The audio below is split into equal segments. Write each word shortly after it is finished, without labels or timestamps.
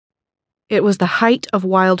It was the height of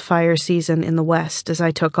wildfire season in the West as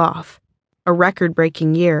I took off, a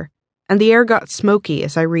record-breaking year, and the air got smoky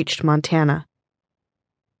as I reached Montana.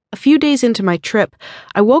 A few days into my trip,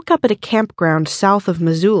 I woke up at a campground south of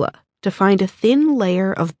Missoula to find a thin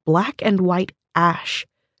layer of black and white ash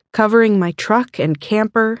covering my truck and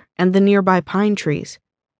camper and the nearby pine trees.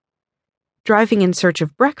 Driving in search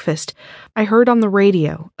of breakfast, I heard on the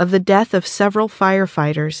radio of the death of several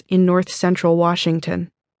firefighters in north-central Washington.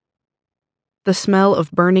 The smell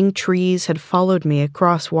of burning trees had followed me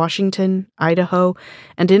across Washington, Idaho,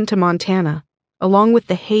 and into Montana, along with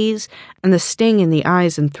the haze and the sting in the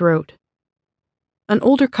eyes and throat. An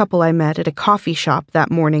older couple I met at a coffee shop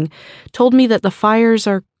that morning told me that the fires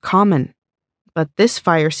are common, but this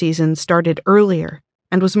fire season started earlier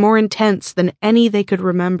and was more intense than any they could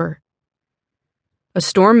remember. A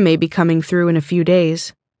storm may be coming through in a few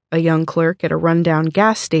days, a young clerk at a rundown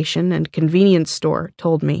gas station and convenience store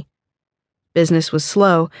told me. Business was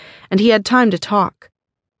slow, and he had time to talk.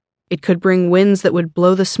 It could bring winds that would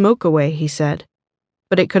blow the smoke away, he said,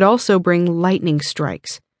 but it could also bring lightning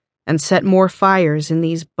strikes and set more fires in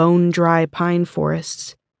these bone-dry pine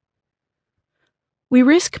forests. We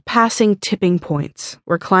risk passing tipping points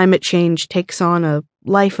where climate change takes on a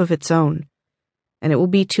life of its own, and it will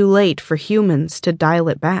be too late for humans to dial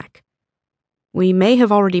it back. We may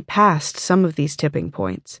have already passed some of these tipping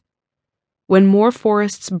points. When more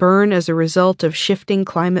forests burn as a result of shifting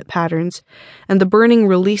climate patterns, and the burning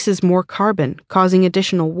releases more carbon, causing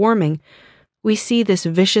additional warming, we see this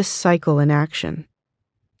vicious cycle in action.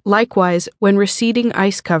 Likewise, when receding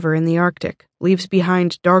ice cover in the Arctic leaves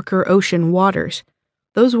behind darker ocean waters,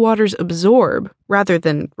 those waters absorb, rather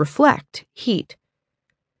than reflect, heat.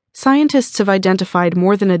 Scientists have identified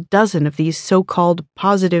more than a dozen of these so-called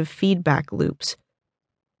positive feedback loops.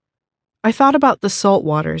 I thought about the salt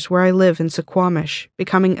waters where I live in Suquamish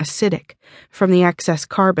becoming acidic from the excess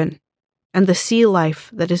carbon, and the sea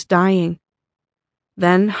life that is dying.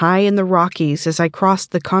 Then, high in the Rockies as I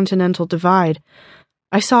crossed the Continental Divide,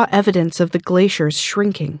 I saw evidence of the glaciers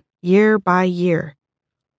shrinking year by year.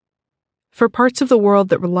 For parts of the world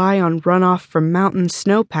that rely on runoff from mountain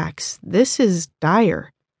snowpacks, this is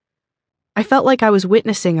dire. I felt like I was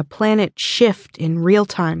witnessing a planet shift in real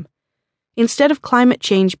time. Instead of climate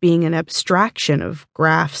change being an abstraction of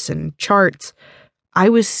graphs and charts, I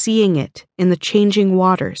was seeing it in the changing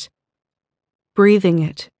waters, breathing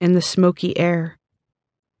it in the smoky air.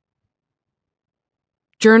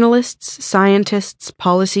 Journalists, scientists,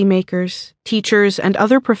 policymakers, teachers, and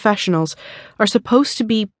other professionals are supposed to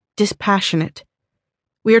be dispassionate.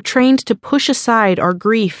 We are trained to push aside our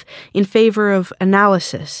grief in favor of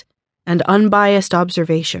analysis and unbiased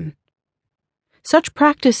observation. Such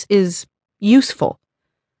practice is useful,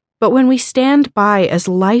 but when we stand by as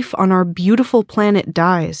life on our beautiful planet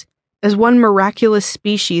dies, as one miraculous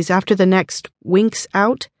species after the next winks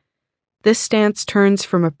out, this stance turns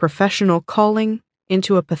from a professional calling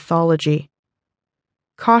into a pathology.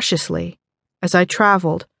 Cautiously, as I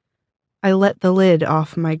traveled, I let the lid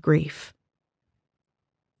off my grief.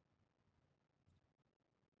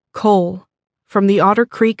 Coal, from the Otter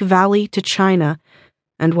Creek Valley to China,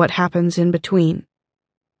 and what happens in between.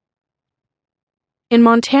 In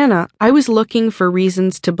Montana, I was looking for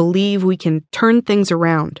reasons to believe we can turn things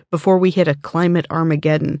around before we hit a climate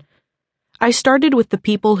Armageddon. I started with the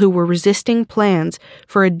people who were resisting plans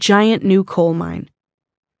for a giant new coal mine.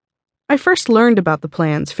 I first learned about the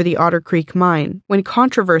plans for the Otter Creek mine when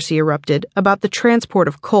controversy erupted about the transport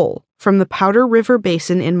of coal from the Powder River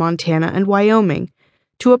Basin in Montana and Wyoming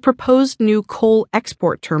to a proposed new coal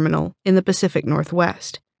export terminal in the Pacific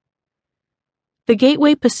Northwest. The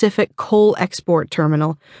Gateway Pacific Coal Export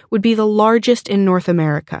Terminal would be the largest in North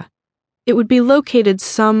America. It would be located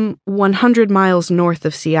some 100 miles north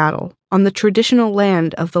of Seattle, on the traditional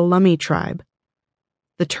land of the Lummi tribe.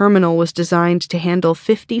 The terminal was designed to handle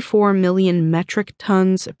 54 million metric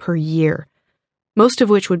tons per year, most of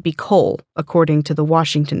which would be coal, according to the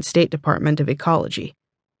Washington State Department of Ecology.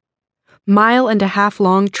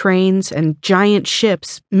 Mile-and-a-half-long trains and giant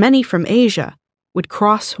ships, many from Asia, would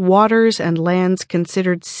cross waters and lands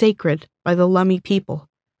considered sacred by the Lummi people.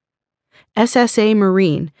 SSA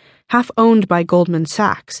Marine, half owned by Goldman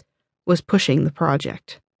Sachs, was pushing the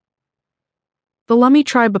project. The Lummi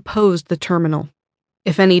tribe opposed the terminal.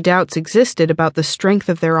 If any doubts existed about the strength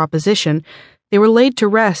of their opposition, they were laid to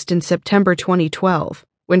rest in September 2012,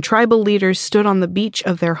 when tribal leaders stood on the beach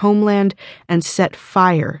of their homeland and set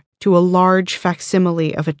fire to a large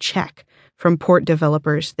facsimile of a check from port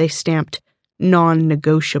developers they stamped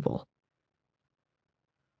non-negotiable.